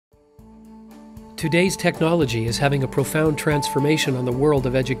Today's technology is having a profound transformation on the world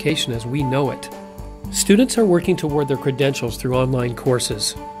of education as we know it. Students are working toward their credentials through online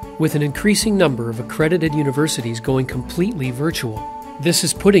courses, with an increasing number of accredited universities going completely virtual. This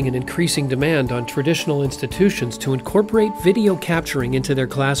is putting an increasing demand on traditional institutions to incorporate video capturing into their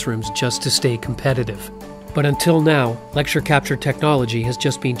classrooms just to stay competitive. But until now, lecture capture technology has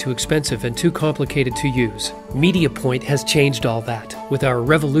just been too expensive and too complicated to use. MediaPOINTE has changed all that with our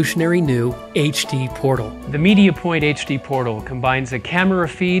revolutionary new HD Portal. The MediaPOINTE HD Portal combines a camera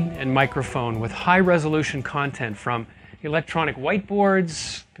feed and microphone with high-resolution content from electronic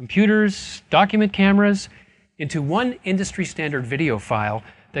whiteboards, computers, document cameras, into one industry-standard video file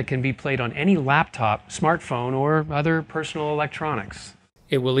that can be played on any laptop, smartphone, or other personal electronics.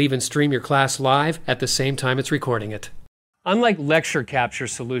 It will even stream your class live at the same time it's recording it. Unlike lecture capture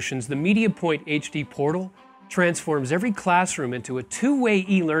solutions, the MediaPOINTE HD Portal transforms every classroom into a two-way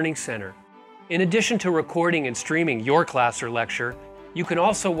e-learning center. In addition to recording and streaming your class or lecture, you can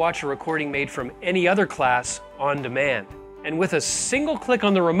also watch a recording made from any other class on demand. And with a single click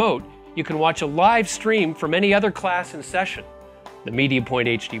on the remote, you can watch a live stream from any other class in session. The MediaPOINTE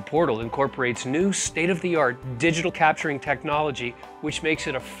HD Portal incorporates new state-of-the-art digital capturing technology, which makes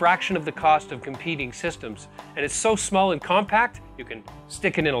it a fraction of the cost of competing systems. And it's so small and compact, you can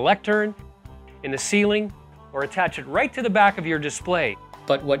stick it in a lectern, in the ceiling, or attach it right to the back of your display.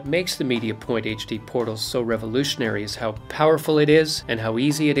 But what makes the MediaPOINTE HD Portal so revolutionary is how powerful it is and how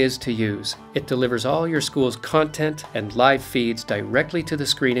easy it is to use. It delivers all your school's content and live feeds directly to the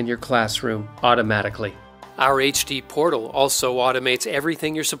screen in your classroom automatically. Our HD Portal also automates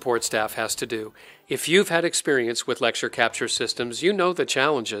everything your support staff has to do. If you've had experience with lecture capture systems, you know the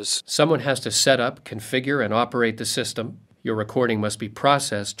challenges. Someone has to set up, configure, and operate the system. Your recording must be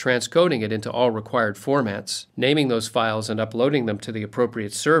processed, transcoding it into all required formats, naming those files and uploading them to the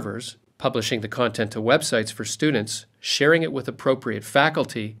appropriate servers, publishing the content to websites for students, sharing it with appropriate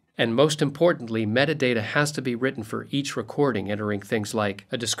faculty, and most importantly, metadata has to be written for each recording, entering things like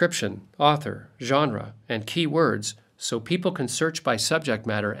a description, author, genre, and keywords so people can search by subject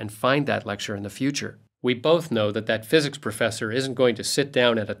matter and find that lecture in the future. We both know that physics professor isn't going to sit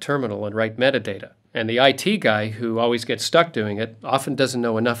down at a terminal and write metadata. And the IT guy, who always gets stuck doing it, often doesn't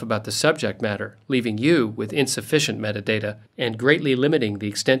know enough about the subject matter, leaving you with insufficient metadata and greatly limiting the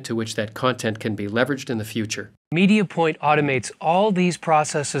extent to which that content can be leveraged in the future. MediaPOINTE automates all these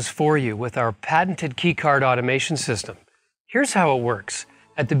processes for you with our patented keycard automation system. Here's how it works.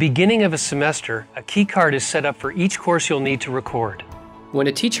 At the beginning of a semester, a keycard is set up for each course you'll need to record. When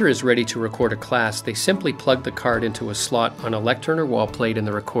a teacher is ready to record a class, they simply plug the card into a slot on a lectern or wall plate and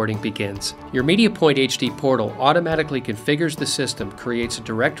the recording begins. Your MediaPOINTE HD Portal automatically configures the system, creates a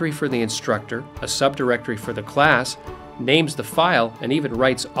directory for the instructor, a subdirectory for the class, names the file, and even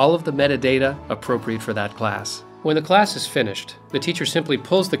writes all of the metadata appropriate for that class. When the class is finished, the teacher simply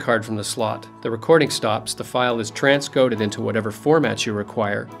pulls the card from the slot. The recording stops, the file is transcoded into whatever format you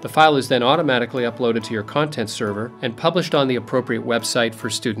require. The file is then automatically uploaded to your content server and published on the appropriate website for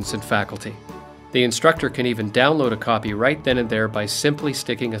students and faculty. The instructor can even download a copy right then and there by simply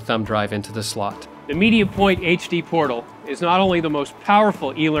sticking a thumb drive into the slot. The MediaPOINTE HD Portal is not only the most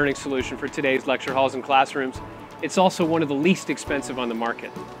powerful e-learning solution for today's lecture halls and classrooms, it's also one of the least expensive on the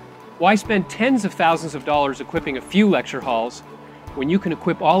market. Why spend tens of thousands of dollars equipping a few lecture halls when you can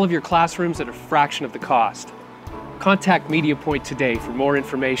equip all of your classrooms at a fraction of the cost? Contact MediaPOINTE today for more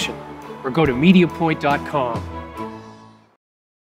information or go to MediaPOINTE.com.